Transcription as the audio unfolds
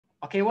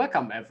Okay,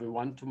 welcome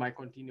everyone to my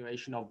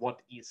continuation of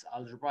what is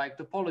algebraic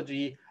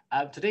topology.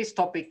 Today's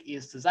topic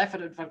is the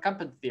Seifert and Van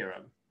Kampen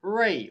theorem.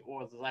 Hooray!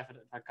 Or the Seifert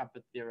and Van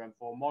Kampen theorem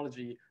for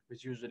homology,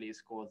 which usually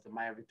is called the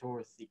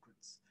Mayer-Vietoris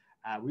sequence.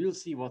 We'll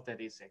see what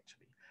that is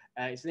actually.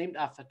 It's named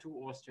after two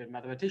Austrian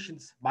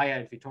mathematicians, Mayer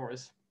and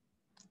Vietoris.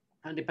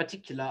 And in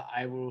particular,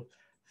 I will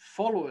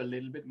follow a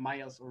little bit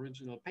Mayer's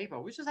original paper,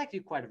 which is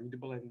actually quite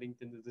readable and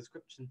linked in the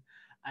description,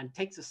 and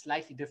takes a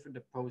slightly different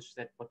approach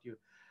than what you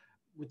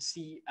would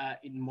see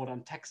in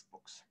modern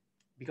textbooks.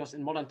 Because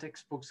in modern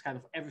textbooks, kind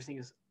of everything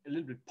is a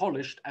little bit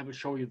polished. I will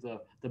show you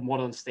the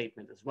modern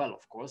statement as well,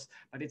 of course,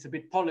 but it's a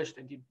bit polished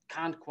and you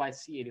can't quite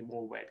see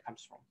anymore where it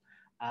comes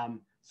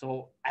from.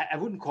 So I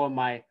wouldn't call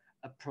my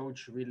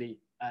approach really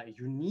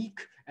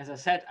unique. As I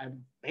said,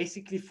 I'm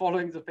basically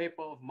following the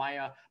paper of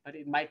Mayer, but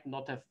it might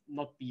not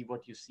be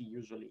what you see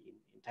usually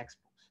in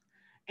textbooks.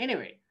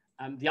 Anyway,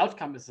 the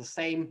outcome is the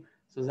same.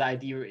 So the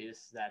idea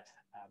is that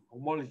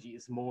homology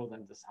is more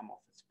than the sum of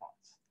its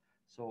parts.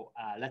 So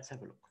let's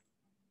have a look.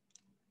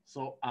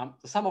 So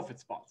the sum of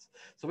its parts.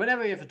 So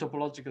whenever you have a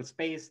topological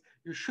space,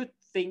 you should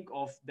think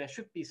of there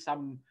should be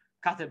some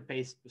cut and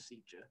paste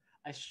procedure.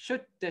 I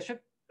should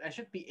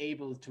be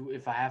able to,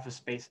 if I have a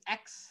space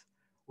X,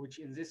 which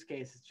in this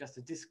case is just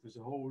a disk with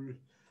a hole,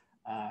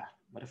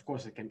 but of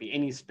course it can be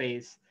any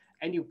space,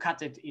 and you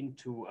cut it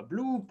into a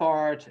blue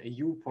part, a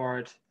U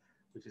part,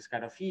 which is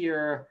kind of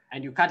here,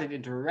 and you cut it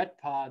into a red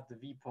part, the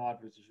V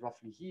part, which is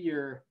roughly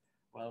here.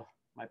 Well,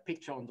 my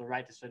picture on the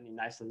right is certainly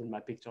nicer than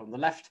my picture on the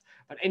left.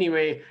 But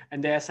anyway,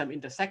 and there's some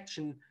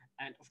intersection.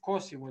 And of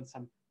course, you want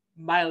some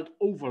mild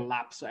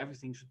overlap, so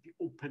everything should be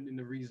open in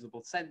a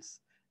reasonable sense.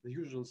 The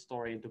usual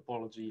story in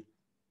topology.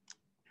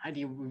 And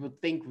we would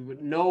think we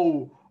would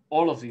know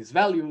all of these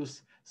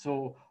values.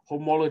 So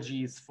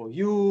homologies for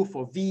U,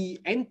 for V,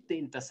 and the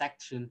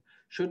intersection,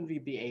 shouldn't we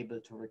be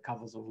able to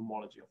recover the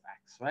homology of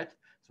X, right?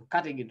 So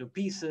cutting into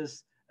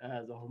pieces,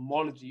 the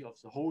homology of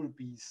the whole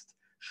beast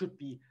should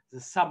be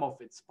the sum of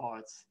its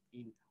parts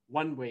in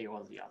one way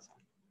or the other.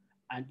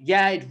 And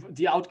yeah,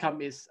 the outcome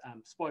is,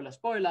 spoiler,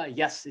 spoiler,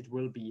 yes, it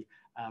will be,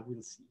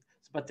 we'll see.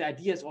 But the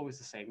idea is always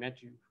the same, right?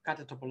 You cut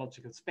a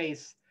topological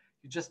space,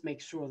 you just make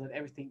sure that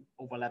everything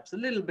overlaps a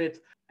little bit,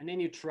 and then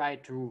you try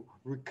to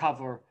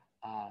recover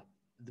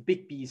the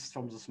big piece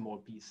from the small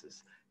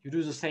pieces. You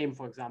do the same,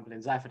 for example,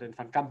 in Seifert and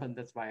Van Kampen.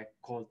 That's why I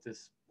called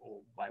this,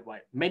 or why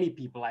many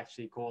people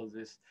actually call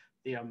this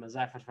the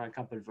Seifert-Van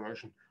Kampen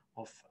version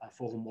of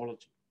for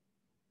homology.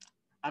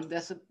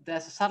 There's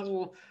a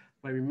subtle,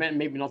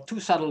 maybe not too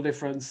subtle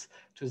difference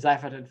to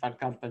Seifert and Van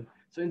Kampen.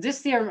 So in this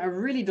theorem, I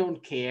really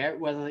don't care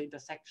whether the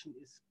intersection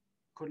is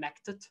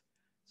connected.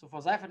 So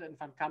for Seifert and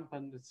Van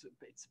Kampen,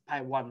 it's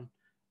pi 1.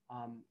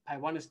 Pi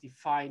 1 is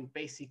defined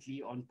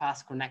basically on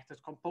path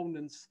connected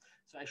components.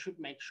 So I should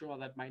make sure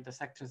that my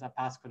intersections are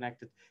path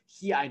connected.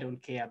 Here, I don't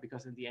care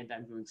because in the end,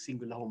 I'm doing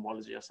singular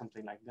homology or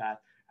something like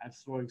that. I'm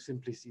throwing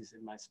simplices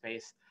in my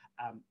space.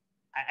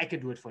 I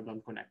can do it for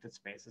non-connected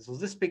spaces. So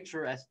this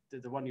picture, as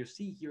the one you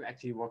see here,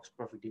 actually works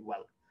perfectly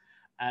well.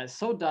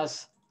 So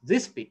does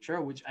this picture,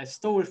 which I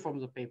stole from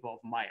the paper of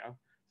Mayer.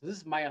 So this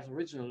is Mayer's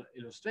original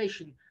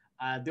illustration.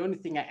 The only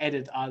thing I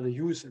added are the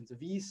U's and the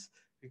V's,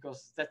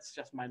 because that's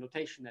just my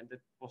notation and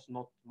that was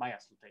not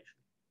Mayer's notation.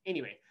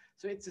 Anyway,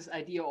 so it's this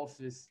idea of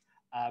this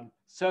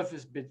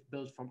surface bit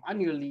built from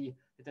annually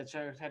that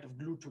are kind of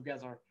glued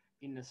together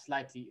in a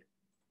slightly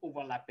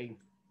overlapping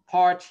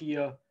part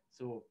here.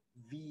 So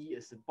V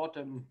is the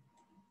bottom,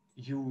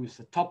 U is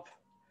the top,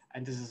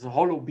 and this is a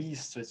hollow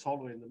beast, so it's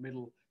hollow in the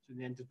middle. So in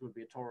the end, it will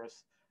be a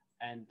torus,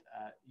 and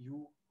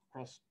U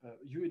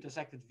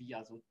intersected V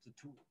are the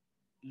two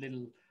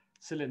little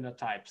cylinder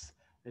types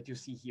that you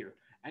see here.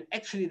 And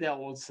actually, they're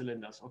all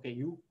cylinders. Okay,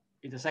 U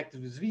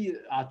intersected with V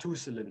are two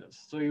cylinders.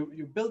 So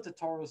you build a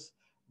torus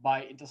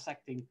by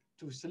intersecting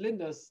two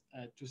cylinders,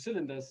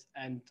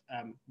 and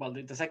well,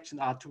 the intersection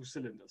are two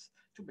cylinders.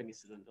 Too many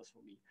cylinders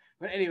for me.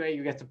 But anyway,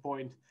 you get the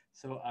point.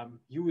 So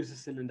U is a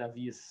cylinder,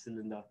 V is a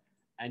cylinder,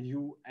 and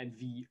U and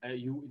V,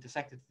 U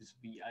intersected with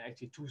V are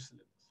actually two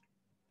cylinders.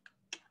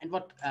 And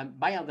what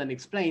Mayer then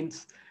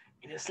explains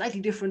in a slightly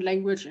different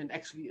language, and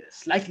actually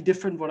slightly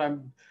different what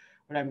I'm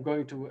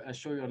going to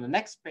show you on the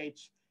next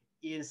page,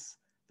 is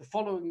the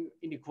following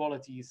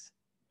inequalities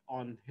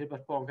on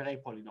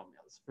Hilbert-Poincare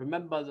polynomials.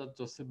 Remember that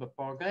those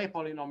Hilbert-Poincare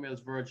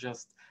polynomials were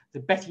just the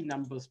Betti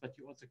numbers, but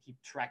you also keep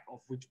track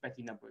of which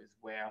Betti number is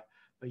where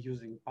by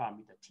using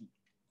parameter t.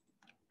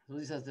 So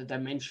these are the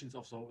dimensions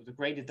of the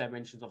graded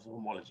dimensions of the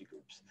homology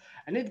groups.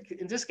 And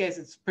in this case,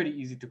 it's pretty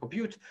easy to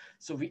compute.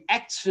 So we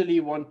actually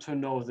want to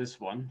know this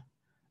one.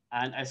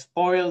 And I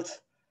spoiled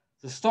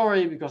the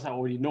story because I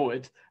already know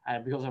it,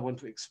 and because I want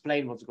to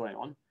explain what's going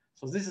on.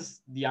 So this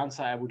is the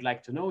answer I would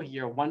like to know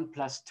here, 1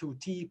 plus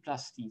 2t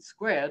plus t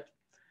squared.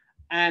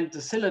 And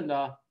the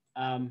cylinder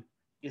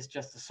is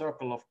just a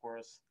circle, of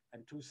course,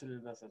 and two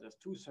cylinders are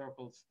just two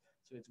circles.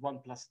 So it's 1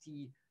 plus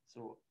t.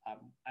 So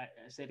I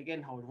say it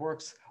again how it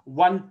works.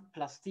 1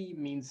 plus t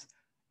means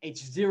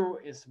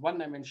h0 is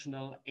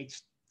one-dimensional,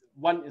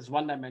 h1 is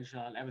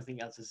one-dimensional, and everything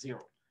else is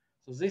 0.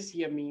 So this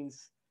here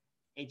means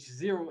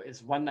H0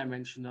 is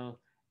one-dimensional,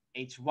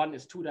 H1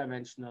 is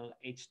two-dimensional,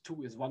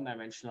 H2 is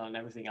one-dimensional, and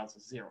everything else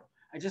is zero.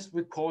 I just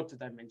record the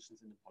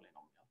dimensions in the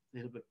polynomial, a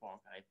little bit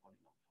Poincare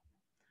polynomial.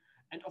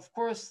 And of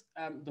course,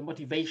 the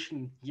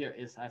motivation here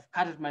is I've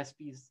cut my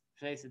space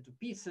into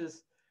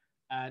pieces,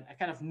 and I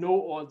kind of know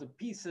all the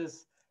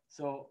pieces.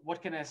 So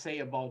what can I say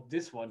about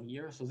this one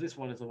here? So this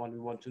one is the one we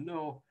want to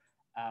know.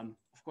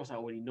 Of course, I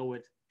already know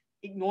it.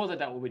 Ignore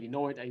that I already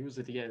know it. I use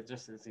it here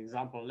just as an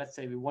example. Let's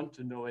say we want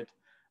to know it.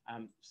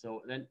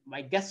 So then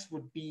my guess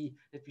would be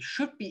that we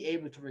should be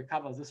able to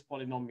recover this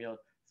polynomial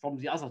from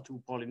the other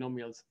two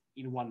polynomials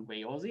in one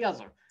way or the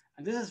other.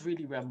 And this is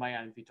really where Mayer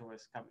and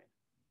Vietoris come in.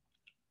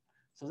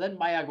 So then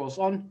Mayer goes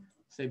on,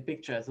 same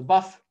picture as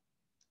above,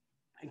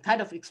 and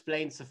kind of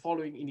explains the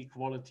following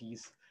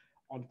inequalities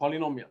on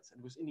polynomials.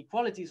 And with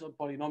inequalities on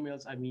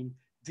polynomials, I mean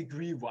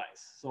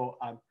degree-wise. So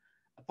a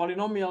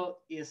polynomial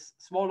is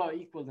smaller or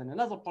equal than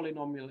another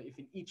polynomial if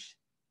in each,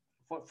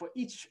 for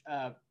each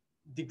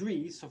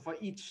degree, so for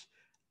each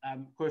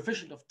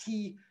coefficient of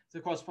t, the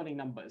corresponding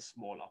number is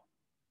smaller.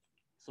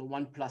 So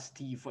 1 plus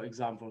t, for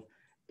example,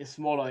 is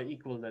smaller or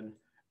equal than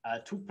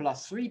 2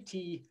 plus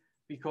 3t,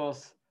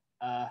 because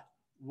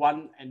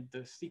 1 and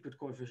the secret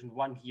coefficient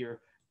 1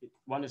 here,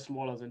 1 is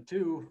smaller than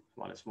 2,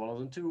 1 is smaller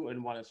than 2,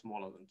 and 1 is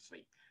smaller than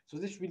 3. So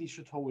this really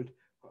should hold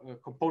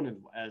component,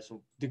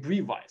 so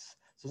degree-wise.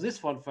 So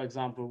this one, for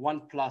example,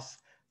 1 plus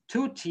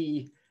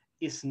 2t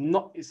is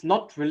not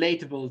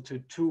relatable to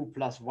 2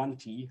 plus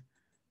 1t,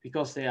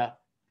 because they are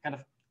kind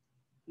of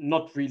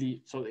not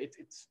really, so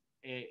it's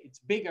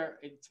bigger,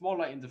 it's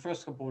smaller in the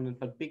first component,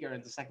 but bigger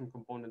in the second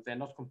component. They're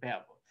not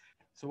comparable.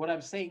 So what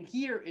I'm saying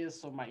here is,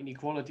 so my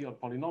inequality of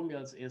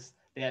polynomials is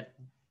they're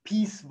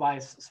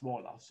piecewise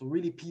smaller, so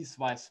really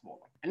piecewise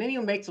smaller. And then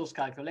you make those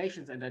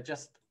calculations, and I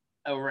just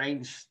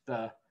arrange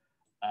the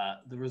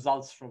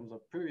results from the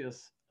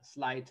previous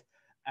slide,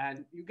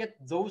 and you get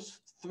those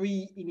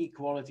three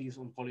inequalities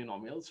on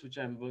polynomials, which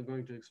I'm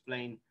going to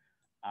explain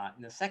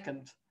in a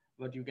second.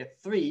 But you get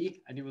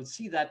three, and you will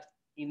see that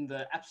in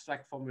the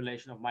abstract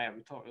formulation of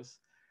Mayer-Vietoris.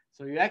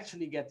 So you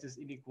actually get this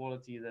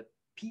inequality that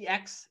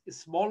Px is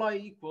smaller or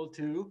equal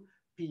to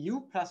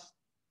Pu plus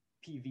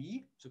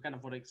Pv, so kind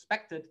of what I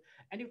expected,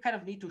 and you kind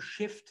of need to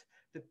shift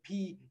the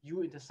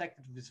Pu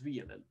intersected with V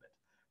a little bit.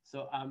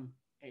 So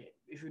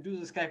if you do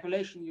this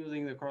calculation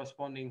using the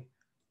corresponding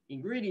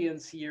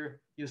ingredients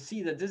here, you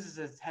see that this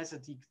has a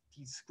t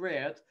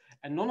squared,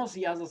 and none of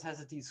the others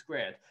has a t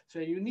squared. So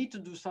you need to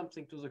do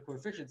something to the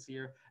coefficients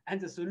here, and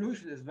the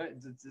solution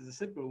is a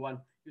simple one.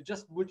 You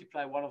just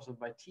multiply one of them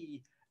by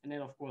t, and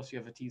then of course you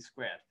have a t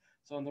squared.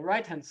 So on the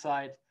right-hand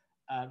side,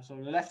 so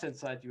on the left-hand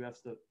side, you have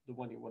the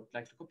one you would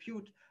like to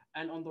compute,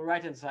 and on the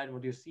right-hand side,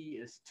 what you see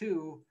is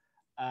 2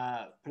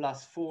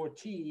 plus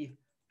 4t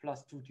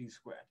plus 2t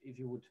squared, if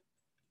you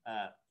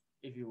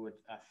would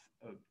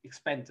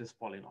expand this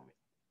polynomial.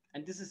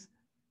 And this is,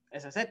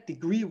 as I said,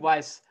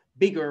 degree-wise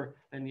bigger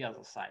than the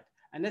other side.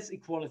 And that's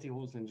equality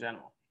holds in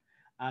general.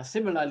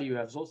 Similarly, you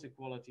have those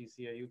equalities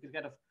here. You could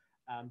kind of,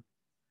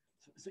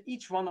 so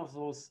each one of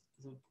those,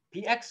 so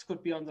Px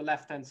could be on the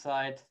left-hand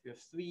side. You have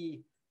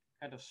three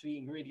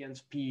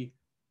ingredients. Pu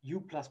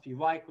plus Py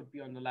could be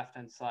on the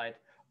left-hand side,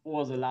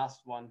 or the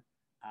last one,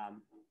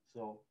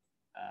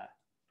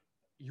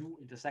 U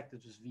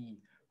intersected with V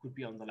could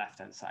be on the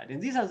left-hand side.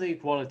 And these are the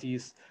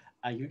equalities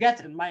you get,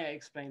 and Mayer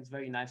explains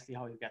very nicely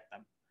how you get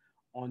them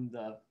on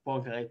the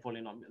Poincare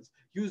polynomials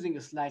using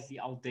a slightly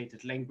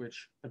outdated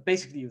language, but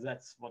basically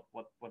that's what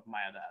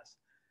Mayer does.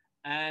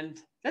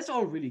 And that's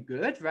all really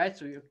good, right?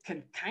 So you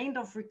can kind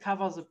of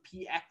recover the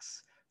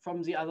Px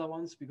from the other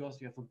ones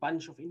because you have a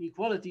bunch of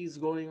inequalities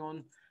going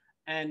on,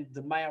 and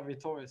the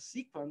Mayer-Vietoris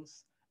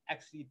sequence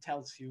actually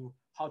tells you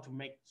how to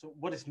make, so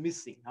what is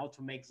missing, how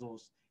to make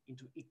those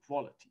into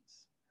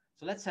equalities.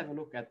 So let's have a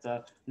look at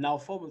the now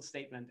formal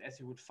statement as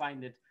you would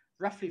find it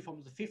roughly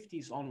from the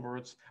 50s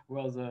onwards,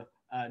 where the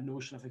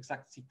notion of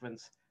exact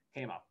sequence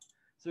came up.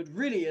 So it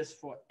really is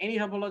for any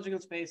topological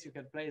space, you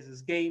can play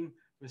this game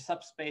with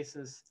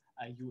subspaces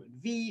U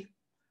and V.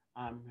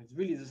 It's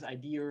really this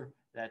idea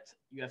that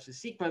you have the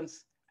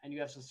sequence and you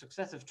have the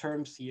successive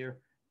terms here.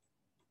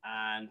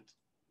 And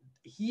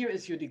here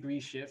is your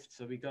degree shift.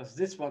 So because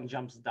this one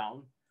jumps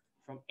down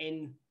from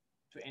n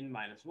to n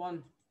minus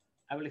 1,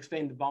 I will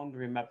explain the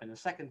boundary map in a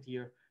second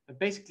here. But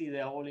basically,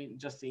 they are only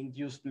just the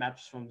induced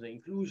maps from the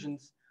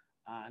inclusions.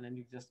 And then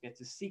you just get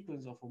this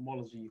sequence of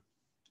homology.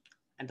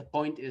 And the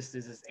point is,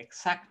 this is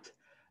exact.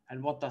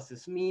 And what does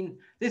this mean?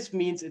 This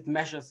means it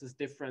measures this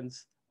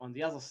difference on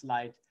the other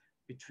slide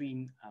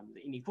between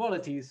the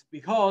inequalities,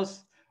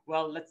 because,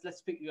 well,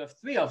 let's pick, you have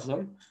three of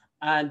them.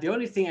 And the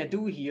only thing I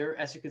do here,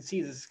 as you can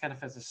see, this kind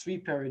of has a three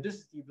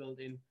periodicity built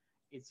in.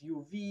 It's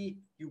UV,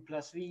 U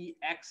plus V,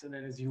 X, and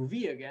then it's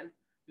UV again.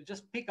 You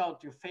just pick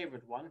out your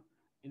favorite one.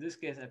 In this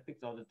case, I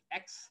picked out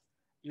X.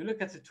 You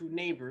look at the two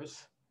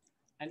neighbors,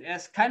 and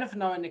as kind of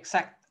now an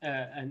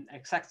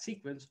exact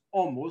sequence,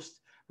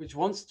 almost, which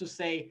wants to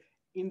say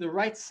in the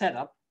right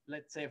setup,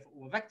 let's say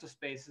for vector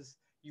spaces,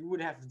 you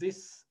would have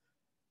this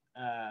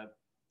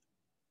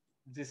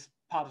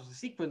part of the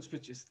sequence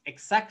which is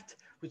exact,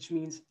 which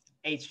means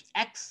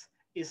hx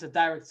is a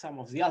direct sum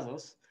of the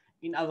others.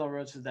 In other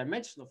words, the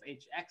dimension of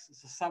hx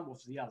is the sum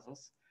of the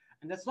others.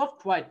 And that's not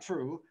quite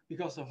true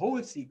because the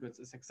whole sequence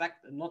is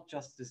exact and not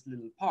just this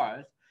little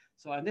part.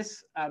 So, and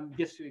this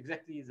gives you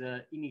exactly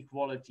the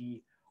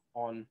inequality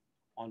on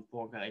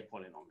Poincare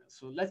polynomials.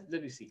 So let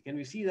me see. Can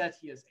we see that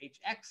here's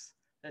hx?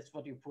 That's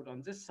what you put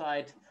on this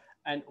side,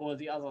 and all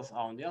the others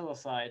are on the other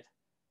side.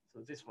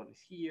 So this one is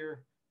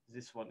here,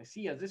 this one is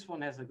here. This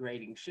one has a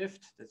grading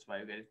shift. That's why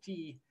you get a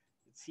t.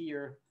 It's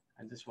here,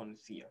 and this one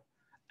is here.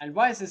 And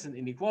why is this an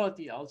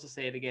inequality? I'll also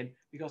say it again,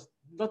 because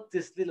not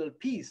this little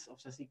piece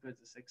of the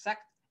sequence is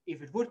exact.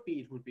 If it would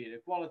be an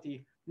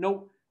equality.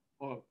 No,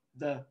 or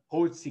the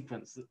whole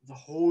sequence, the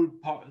whole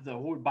part, the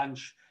whole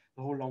bunch,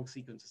 the whole long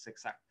sequence is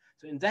exact.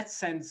 So in that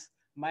sense,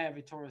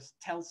 Mayer-Vietoris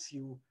tells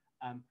you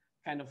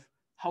kind of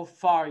how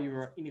far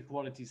your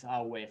inequalities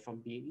are away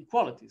from being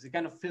equalities. It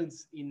kind of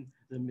fills in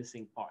the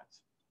missing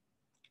parts.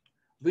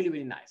 Really,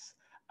 really nice.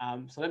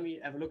 So let me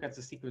have a look at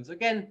the sequence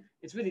again.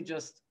 It's really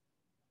just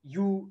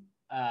u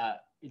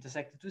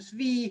intersected with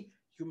v.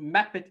 You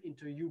map it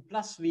into u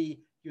plus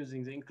v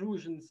using the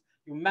inclusions.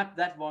 You map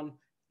that one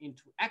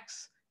into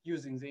x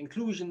using the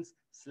inclusions.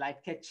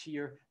 Slight catch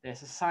here.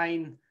 There's a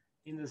sign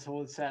in this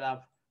whole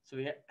setup. So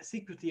you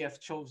secretly have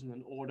chosen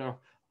an order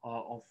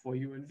for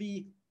u and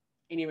v.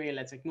 Anyway,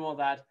 let's ignore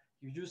that.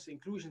 You use the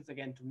inclusions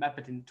again to map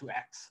it into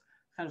x.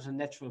 Kind of a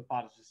natural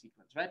part of the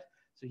sequence, right?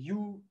 So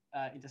u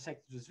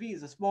intersected with v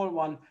is a small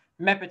one.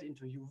 Map it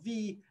into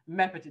uv,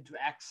 map it into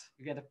x.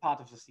 You get a part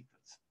of the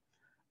sequence.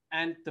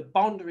 And the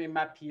boundary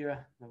map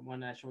here, the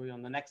one I show you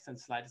on the next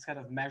slide, is kind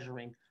of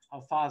measuring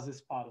how far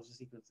this part of the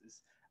sequence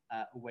is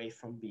away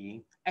from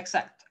being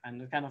exact.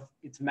 And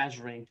it's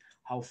measuring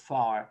how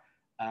far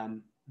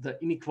the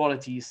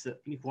inequalities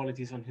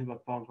on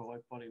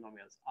Hilbert-Poincare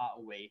polynomials are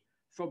away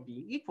from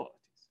being equalities.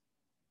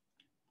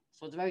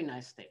 So it's a very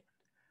nice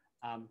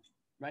statement,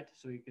 right?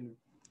 So you can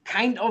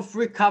kind of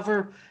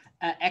recover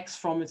x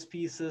from its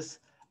pieces,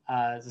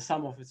 the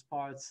sum of its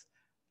parts.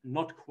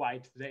 Not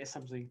quite. There is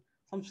something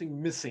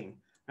missing,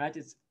 right?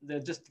 They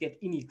just get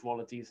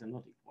inequalities and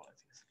not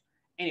equalities.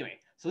 Anyway,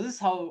 so this is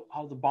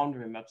how the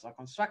boundary maps are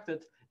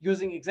constructed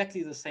using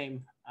exactly the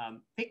same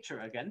picture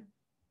again.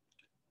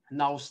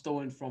 Now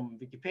stolen from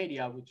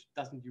Wikipedia, which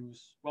doesn't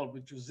use, well,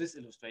 which uses this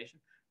illustration,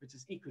 which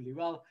is equally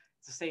well.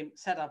 It's the same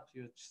setup.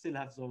 You still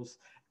have those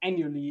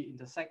annually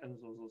intersecting,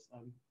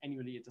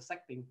 annually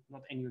intersecting,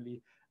 not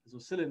annually,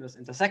 those cylinders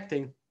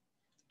intersecting.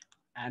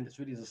 And it's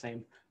really the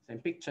same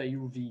picture,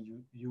 u,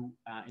 v, u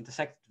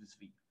intersected with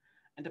v.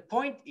 And the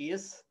point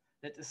is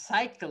that a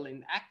cycle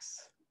in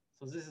x,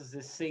 so this is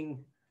this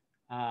thing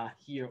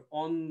here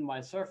on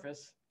my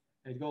surface,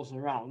 it goes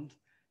around.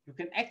 You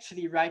can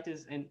actually write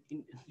this and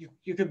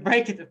you can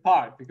break it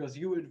apart because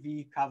u and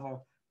v cover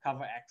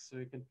x. So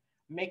you can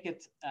make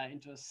it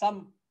into a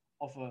sum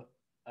of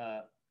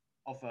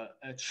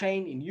a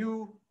chain in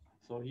u.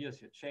 So here's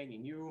your chain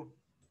in u,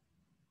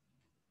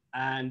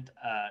 and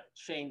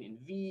chain in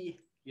v.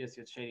 Here's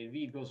your chain in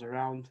v. It goes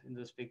around in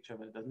this picture,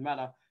 but it doesn't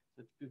matter.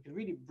 So you can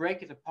really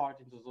break it apart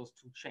into those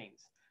two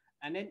chains,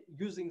 and then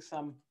using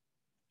some,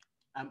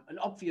 and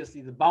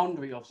obviously the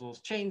boundary of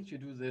those chains, you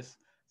do this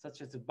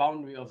such as the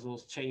boundary of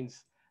those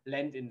chains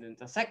land in the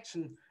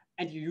intersection,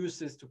 and you use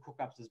this to cook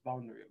up this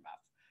boundary map.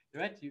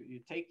 Right?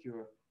 You take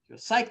your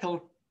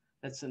cycle,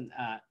 that's an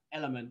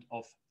element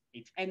of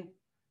Hn,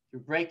 you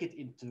break it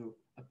into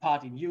a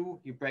part in U,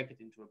 you break it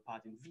into a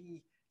part in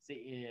V.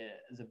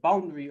 The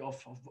boundary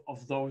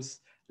of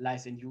those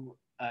lies in U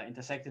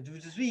intersected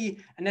with V,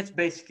 and that's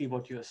basically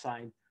what you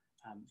assign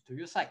to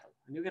your cycle.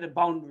 And you get a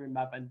boundary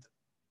map, and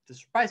the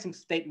surprising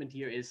statement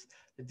here is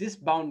that this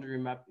boundary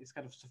map is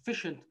kind of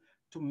sufficient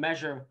to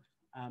measure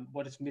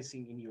what is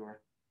missing in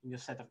your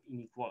set of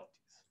inequalities.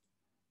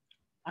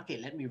 Okay,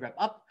 let me wrap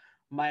up.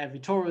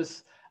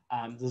 Mayer-Vietoris,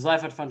 the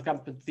Seifert-Van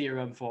Kampen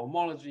theorem for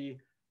homology.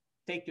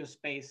 Take your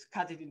space,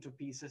 cut it into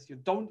pieces. You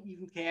don't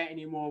even care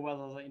anymore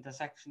whether the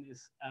intersection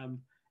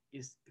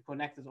is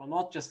connected or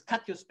not. Just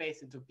cut your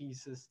space into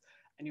pieces,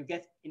 and you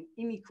get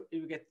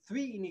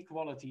three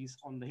inequalities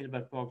on the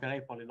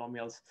Hilbert-Poincare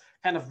polynomials,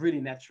 kind of really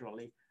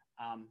naturally,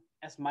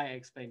 as Mayer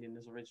explained in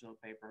his original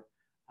paper.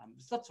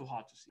 It's not so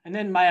hard to see. And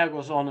then Mayer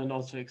goes on and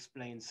also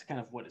explains kind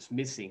of what is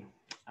missing.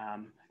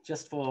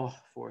 Just for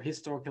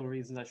historical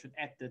reasons, I should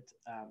add that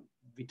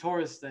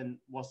Vietoris then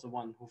was the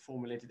one who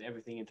formulated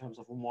everything in terms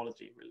of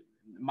homology. Really.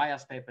 In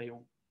Mayer's paper, you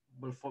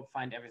will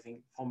find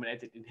everything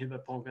formulated in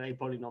Hilbert-Poincare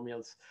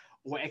polynomials,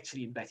 or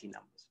actually in Betti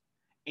numbers.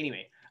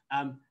 Anyway,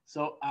 and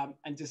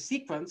the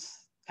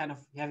sequence, kind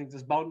of having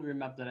this boundary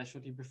map that I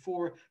showed you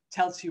before,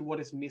 tells you what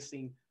is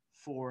missing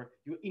for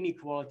your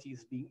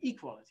inequalities being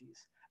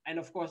equalities. And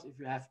of course, if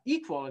you have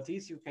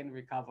equalities, you can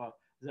recover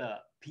the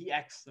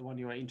px, the one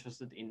you are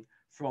interested in,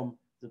 from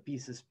the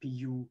pieces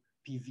pu,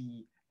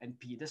 pv, and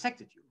p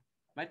intersected u,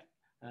 right?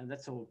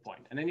 That's the whole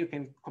point. And then you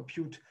can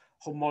compute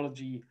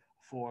homology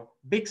for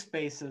big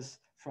spaces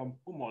from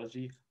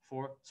homology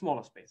for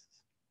smaller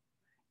spaces.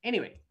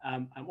 Anyway,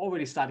 I'm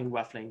already starting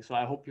waffling, so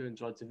I hope you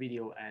enjoyed the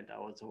video, and I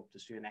also hope to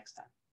see you next time.